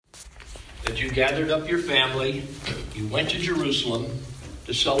that you gathered up your family, you went to Jerusalem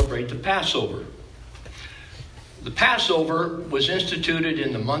to celebrate the Passover. The Passover was instituted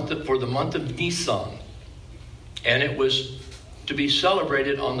for the month of Nisan, and it was to be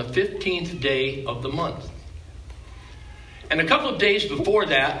celebrated on the 15th day of the month. And a couple of days before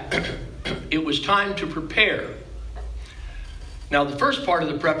that, it was time to prepare. Now, the first part of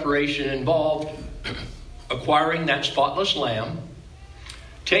the preparation involved acquiring that spotless lamb,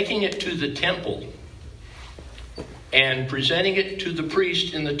 taking it to the temple, and presenting it to the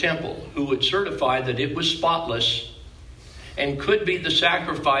priest in the temple, who would certify that it was spotless and could be the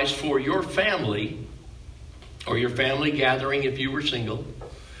sacrifice for your family, or your family gathering if you were single,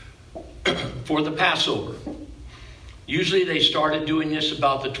 for the Passover. Usually they started doing this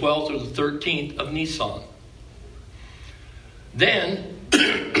about the 12th or the 13th of Nisan. Then,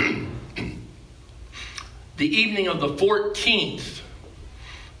 the evening of the 14th,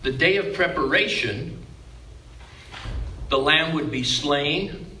 the day of preparation, the lamb would be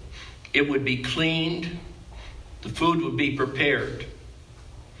slain, it would be cleaned, the food would be prepared.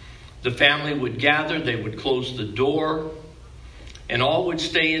 The family would gather, they would close the door, and all would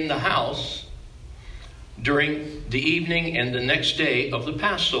stay in the house during the evening and the next day of the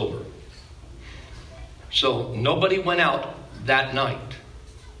Passover. So nobody went out that night.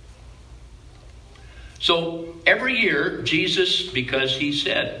 So every year, Jesus, because he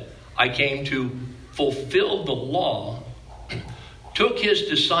said, I came to fulfill the law, took his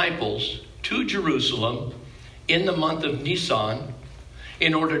disciples to Jerusalem in the month of Nisan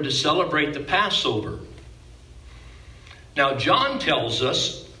in order to celebrate the Passover. Now, John tells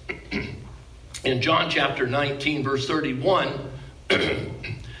us in John chapter 19, verse 31, that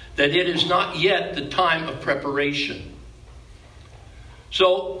it is not yet the time of preparation.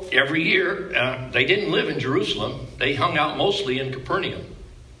 So every year, they didn't live in Jerusalem. They hung out mostly in Capernaum.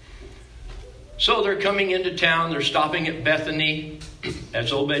 So they're coming into town. They're stopping at Bethany,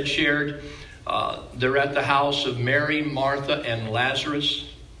 as Obed shared. They're at the house of Mary, Martha, and Lazarus.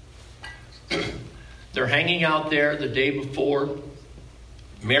 They're hanging out there the day before.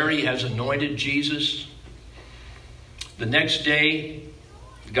 Mary has anointed Jesus. The next day,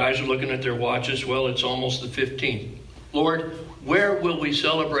 the guys are looking at their watches. Well, it's almost the 15th. Lord, where will we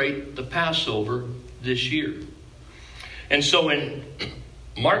celebrate the Passover this year? And so in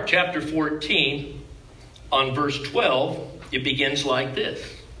Mark chapter 14, on verse 12, it begins like this.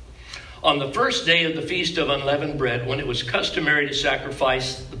 On the first day of the Feast of Unleavened Bread, when it was customary to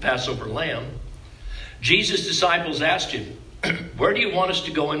sacrifice the Passover lamb, Jesus' disciples asked him, where do you want us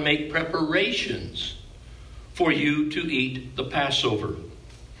to go and make preparations for you to eat the Passover?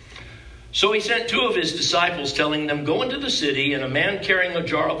 So he sent two of his disciples, telling them, go into the city, and a man carrying a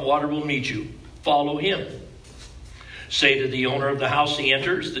jar of water will meet you. Follow him. Say to the owner of the house he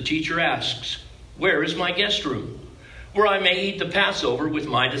enters, the teacher asks, where is my guest room, where I may eat the Passover with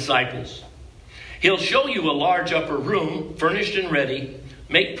my disciples? He'll show you a large upper room, furnished and ready.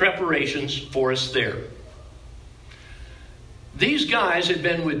 Make preparations for us there. These guys had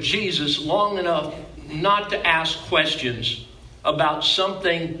been with Jesus long enough not to ask questions about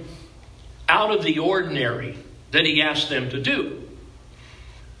something out of the ordinary that he asked them to do.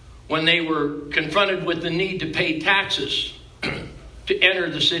 When they were confronted with the need to pay taxes to enter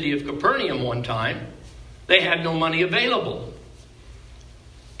the city of Capernaum one time, they had no money available.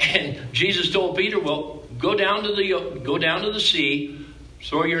 And Jesus told Peter, well, go down to the sea,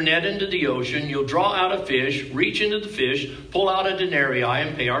 throw your net into the ocean, you'll draw out a fish, reach into the fish, pull out a denarii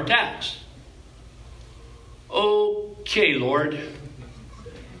and pay our tax. Okay, Lord.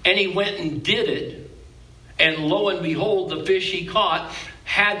 And he went and did it. And lo and behold, the fish he caught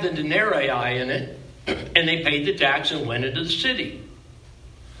had the denarii in it. And they paid the tax and went into the city.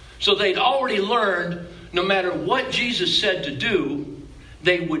 So they'd already learned no matter what Jesus said to do,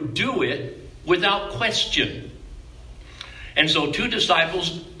 they would do it without question. And so two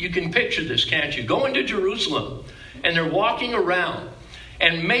disciples, you can picture this, can't you? Go into Jerusalem and they're walking around.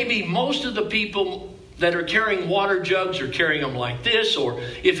 And maybe most of the people that are carrying water jugs are carrying them like this, or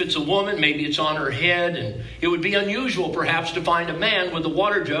if it's a woman, maybe it's on her head, and it would be unusual perhaps to find a man with a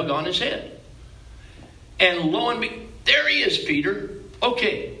water jug on his head. And lo and behold, there he is, Peter.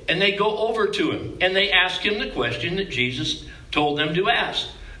 Okay, and they go over to him and they ask him the question that Jesus told them to ask.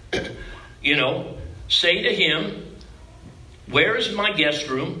 Say to him, where is my guest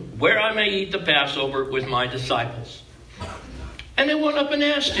room, where I may eat the Passover with my disciples? And they went up and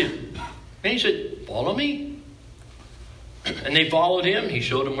asked him. And he said, follow me. And they followed him. He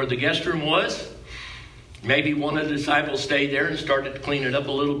showed them where the guest room was. Maybe one of the disciples stayed there and started to clean it up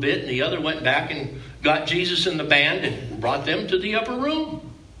a little bit. And the other went back and got Jesus and the band and brought them to the upper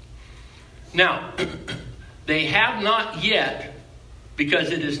room. Now, they have not yet,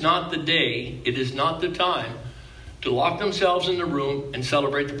 because it is not the day, it is not the time, to lock themselves in the room and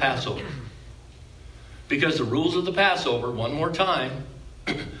celebrate the Passover. Because the rules of the Passover, one more time,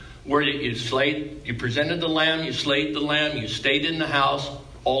 where you presented the lamb, you slayed the lamb, you stayed in the house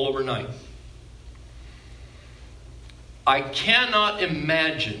all overnight. I cannot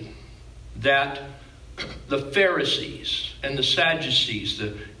imagine that the Pharisees and the Sadducees,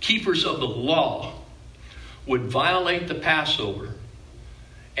 the keepers of the law, would violate the Passover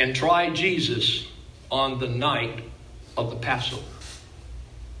and try Jesus on the night of the Passover.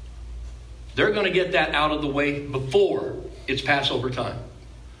 They're going to get that out of the way before it's Passover time.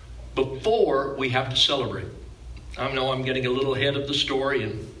 Before we have to celebrate. I know I'm getting a little ahead of the story,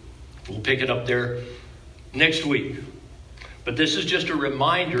 and we'll pick it up there next week. But this is just a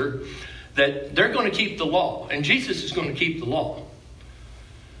reminder that they're going to keep the law, and Jesus is going to keep the law.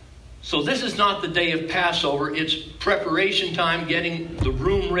 So this is not the day of Passover. It's preparation time, getting the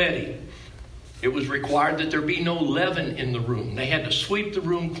room ready. It was required that there be no leaven in the room. They had to sweep the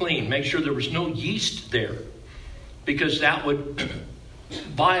room clean, make sure there was no yeast there, because that would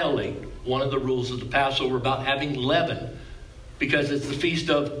violate one of the rules of the Passover about having leaven, because it's the feast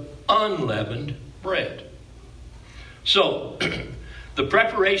of unleavened bread. So, the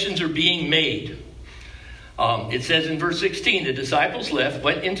preparations are being made. It says in verse 16, the disciples left,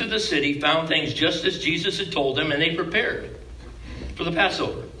 went into the city, found things just as Jesus had told them, and they prepared for the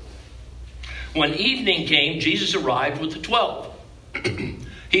Passover. When evening came, Jesus arrived with the 12.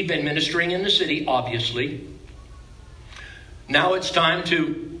 He'd been ministering in the city, obviously. Now it's time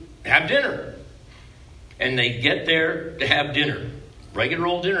to have dinner. And they get there to have dinner. Regular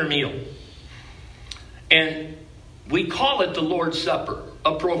old dinner meal. And we call it the Lord's Supper,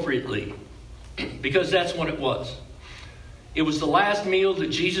 appropriately, because that's what it was. It was the last meal that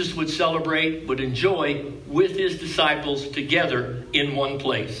Jesus would celebrate, would enjoy with his disciples together in one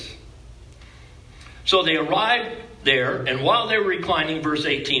place. So they arrived there, and while they were reclining, verse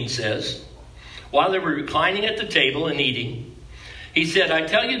 18 says, while they were reclining at the table and eating, he said, I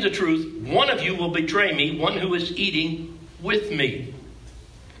tell you the truth, one of you will betray me, one who is eating with me.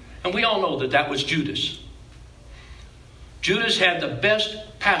 And we all know that that was Judas. Judas had the best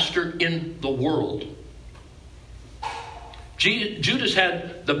pastor in the world. Judas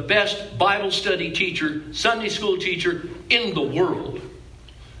had the best Bible study teacher, Sunday school teacher in the world.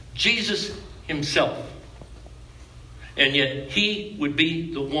 Jesus himself. And yet he would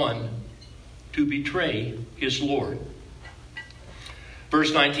be the one to betray his Lord.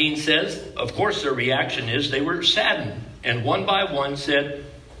 Verse 19 says, of course their reaction is they were saddened. And one by one said,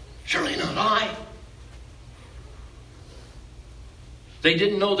 surely not I. They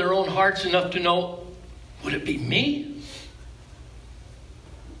didn't know their own hearts enough to know, would it be me?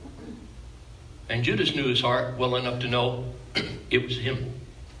 And Judas knew his heart well enough to know it was him.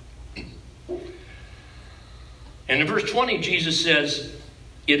 And in verse 20, Jesus says,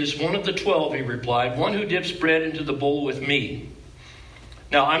 it is one of the 12, he replied, one who dips bread into the bowl with me.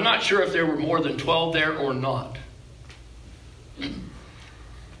 Now, I'm not sure if there were more than 12 there or not.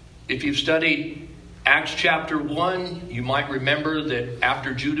 If you've studied Acts chapter 1, you might remember that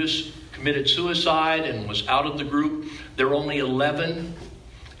after Judas committed suicide and was out of the group, there were only 11,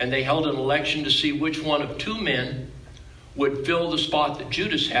 and they held an election to see which one of 2 men would fill the spot that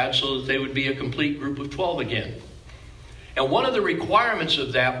Judas had so that they would be a complete group of 12 again. And one of the requirements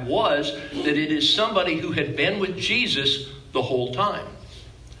of that was that it is somebody who had been with Jesus the whole time.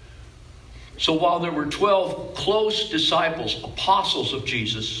 So while there were 12 close disciples, apostles of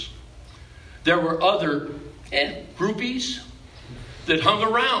Jesus, there were other groupies that hung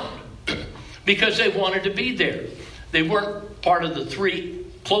around because they wanted to be there. They weren't part of the 3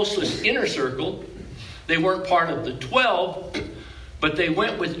 closest inner circle. They weren't part of the 12, but they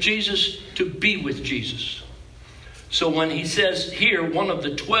went with Jesus to be with Jesus. So when he says here, one of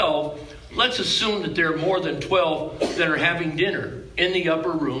the 12, let's assume that there are more than 12 that are having dinner in the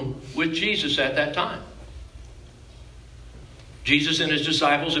upper room with Jesus at that time. Jesus and his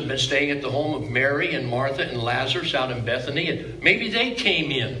disciples had been staying at the home of Mary and Martha and Lazarus out in Bethany, and maybe they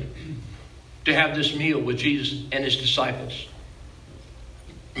came in to have this meal with Jesus and his disciples.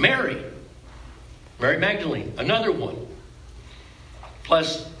 Mary Magdalene, another one.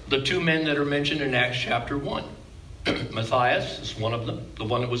 Plus the 2 men that are mentioned in Acts chapter 1. Matthias is one of them, the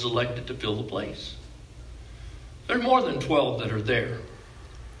one that was elected to fill the place. There are more than 12 that are there.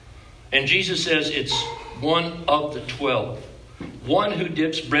 And Jesus says it's one of the 12. One who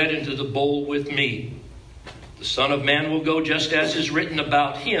dips bread into the bowl with me. The Son of Man will go just as is written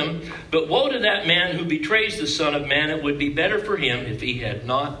about him. But woe to that man who betrays the Son of Man. It would be better for him if he had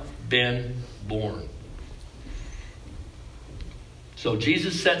not been born. So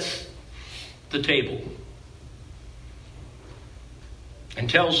Jesus sets the table and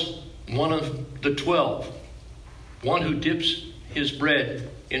tells one of the 12, one who dips his bread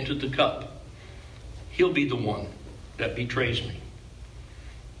into the cup, he'll be the one that betrays me.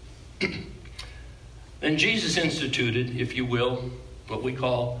 Then Jesus instituted, if you will, what we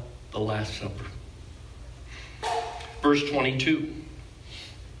call the Last Supper. Verse 22.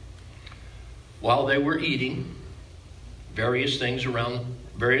 While they were eating various foods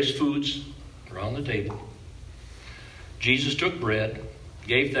around the table, Jesus took bread,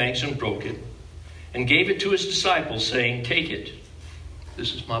 gave thanks and broke it, and gave it to his disciples, saying, "Take it.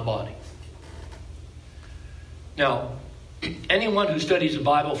 This is my body." Now, anyone who studies the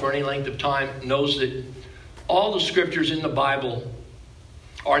Bible for any length of time knows that all the scriptures in the Bible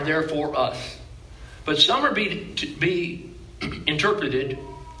are there for us. But some are to be interpreted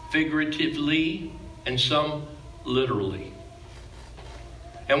figuratively and some literally.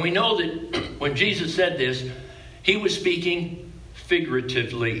 And we know that when Jesus said this, he was speaking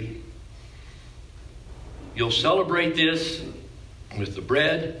figuratively. You'll celebrate this with the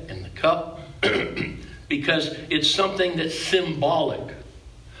bread and the cup because it's something that's symbolic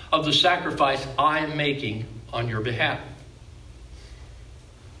of the sacrifice I am making on your behalf.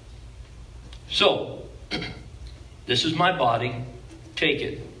 So, this is my body. Take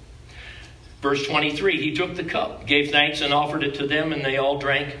it. Verse 23, he took the cup, gave thanks and offered it to them, and they all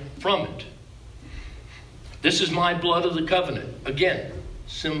drank from it. This is my blood of the covenant. Again,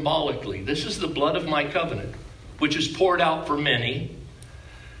 symbolically, this is the blood of my covenant, which is poured out for many.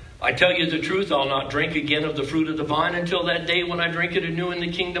 I tell you the truth, I'll not drink again of the fruit of the vine until that day when I drink it anew in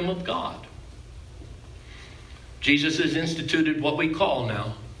the kingdom of God. Jesus has instituted what we call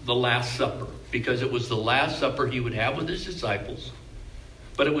now the Last Supper, because it was the Last Supper he would have with his disciples.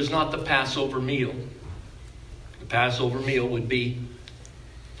 But it was not the Passover meal. The Passover meal would be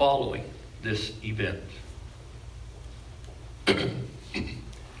following this event.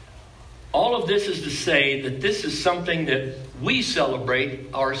 All of this is to say that this is something that we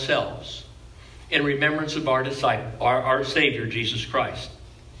celebrate ourselves in remembrance of our Savior, Jesus Christ.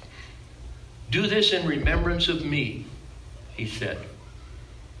 Do this in remembrance of me, he said.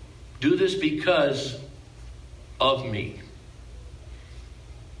 Do this because of me.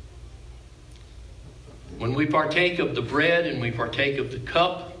 When we partake of the bread and we partake of the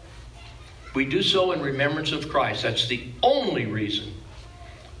cup, we do so in remembrance of Christ. That's the only reason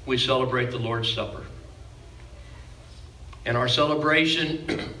we celebrate the Lord's Supper. And our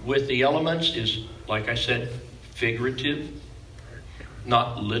celebration with the elements is, like I said, figurative,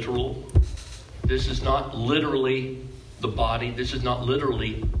 not literal. This is not literally the body. This is not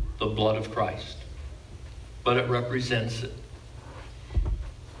literally the blood of Christ. But it represents it.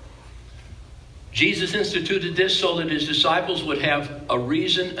 Jesus instituted this so that his disciples would have a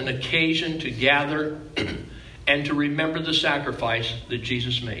reason, an occasion to gather and to remember the sacrifice that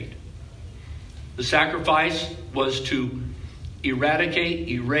Jesus made. The sacrifice was to eradicate,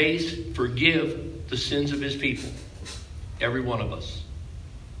 erase, forgive the sins of his people. Every one of us.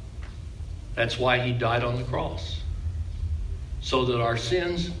 That's why he died on the cross. So that our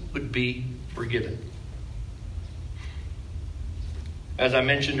sins would be forgiven. As I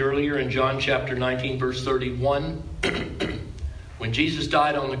mentioned earlier in John chapter 19, verse 31, when Jesus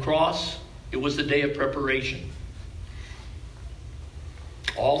died on the cross, it was the day of preparation.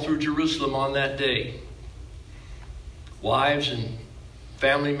 All through Jerusalem on that day, wives and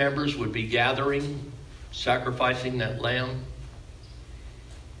family members would be gathering, sacrificing that lamb,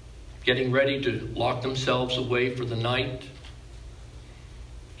 getting ready to lock themselves away for the night,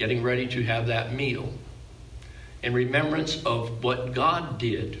 getting ready to have that meal in remembrance of what God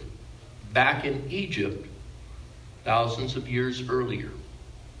did back in Egypt thousands of years earlier.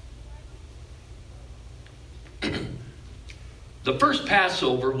 The first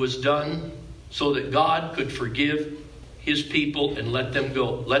Passover was done so that God could forgive his people and let them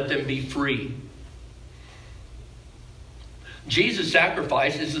go, let them be free. Jesus'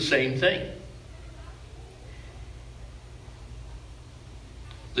 sacrifice is the same thing.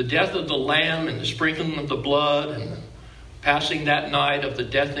 The death of the lamb and the sprinkling of the blood and the passing that night of the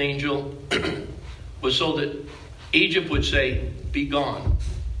death angel was so that Egypt would say, "Be gone,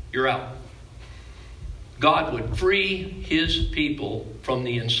 you're out." God would free his people from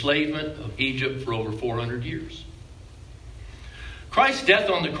the enslavement of Egypt for over 400 years. Christ's death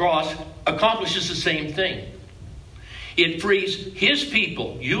on the cross accomplishes the same thing. It frees his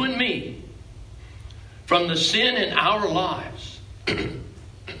people, you and me, from the sin in our lives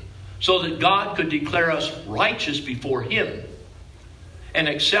so that God could declare us righteous before him and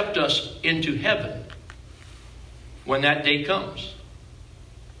accept us into heaven when that day comes.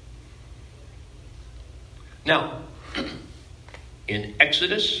 Now, in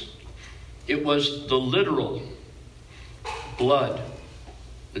Exodus, it was the literal blood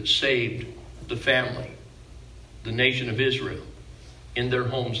that saved the family, the nation of Israel, in their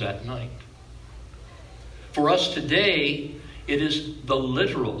homes that night. For us today, it is the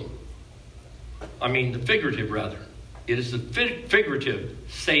figurative rather. It is the figurative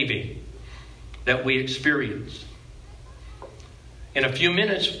saving that we experience. In a few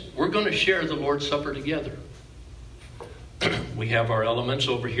minutes, we're going to share the Lord's Supper together. We have our elements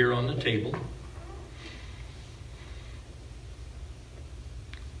over here on the table.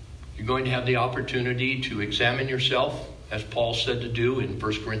 You're going to have the opportunity to examine yourself, as Paul said to do in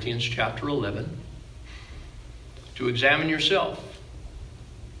 1 Corinthians chapter 11. To examine yourself.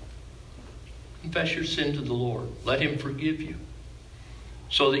 Confess your sin to the Lord. Let him forgive you.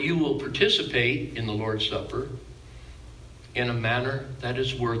 So that you will participate in the Lord's Supper in a manner that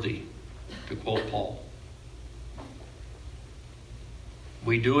is worthy, to quote Paul.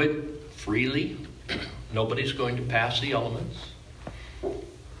 We do it freely. Nobody's going to pass the elements.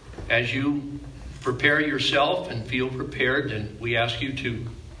 As you prepare yourself and feel prepared, then we ask you to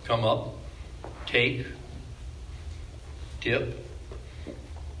come up, take, dip,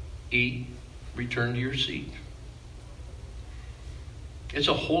 eat, return to your seat. It's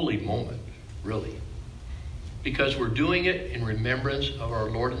a holy moment, really, because we're doing it in remembrance of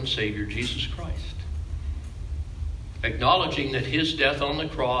our Lord and Savior, Jesus Christ. Acknowledging that his death on the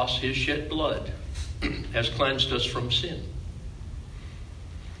cross, his shed blood, has cleansed us from sin.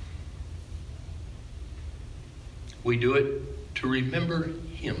 We do it to remember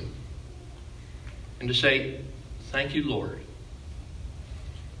him and to say, thank you, Lord,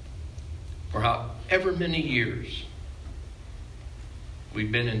 for however many years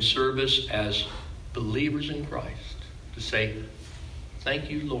we've been in service as believers in Christ, to say,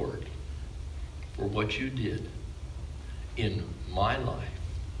 thank you, Lord, for what you did in my life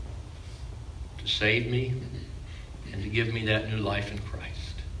to save me and to give me that new life in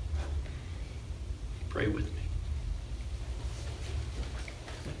Christ. Pray with me.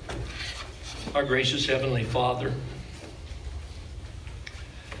 Our gracious Heavenly Father,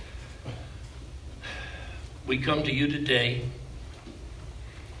 we come to you today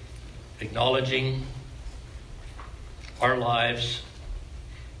acknowledging our lives,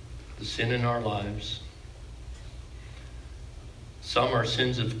 the sin in our lives. Some are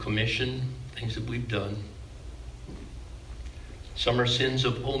sins of commission, things that we've done. Some are sins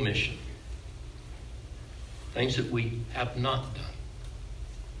of omission, things that we have not done,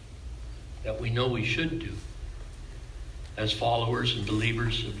 that we know we should do as followers and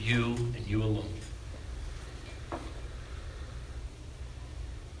believers of you and you alone.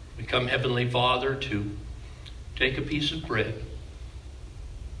 We come, Heavenly Father, to take a piece of bread,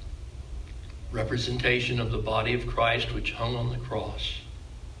 representation of the body of Christ which hung on the cross.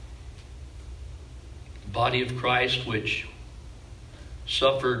 The body of Christ which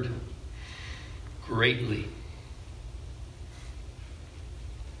suffered greatly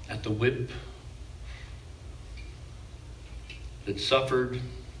at the whip, that suffered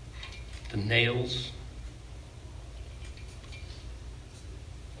the nails,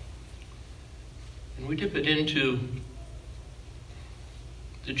 and we dip it into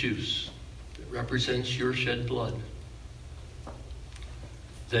the juice that represents your shed blood,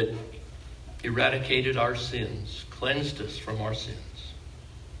 that eradicated our sins, cleansed us from our sins,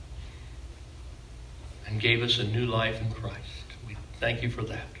 and gave us a new life in Christ. We thank you for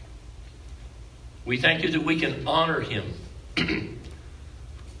that. We thank you that we can honor him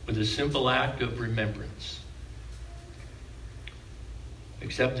with a simple act of remembrance.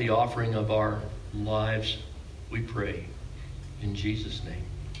 Accept the offering of our lives, we pray. In Jesus' name,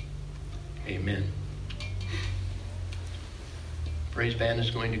 amen. Praise band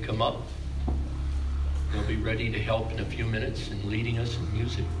is going to come up. They'll be ready to help in a few minutes in leading us in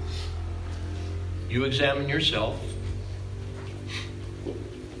music. You examine yourself.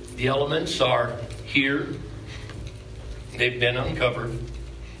 The elements are here. They've been uncovered.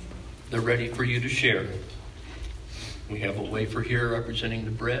 They're ready for you to share. We have a wafer here representing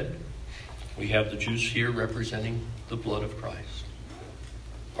the bread. We have the juice here representing the blood of Christ.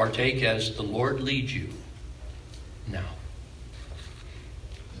 Partake as the Lord leads you now.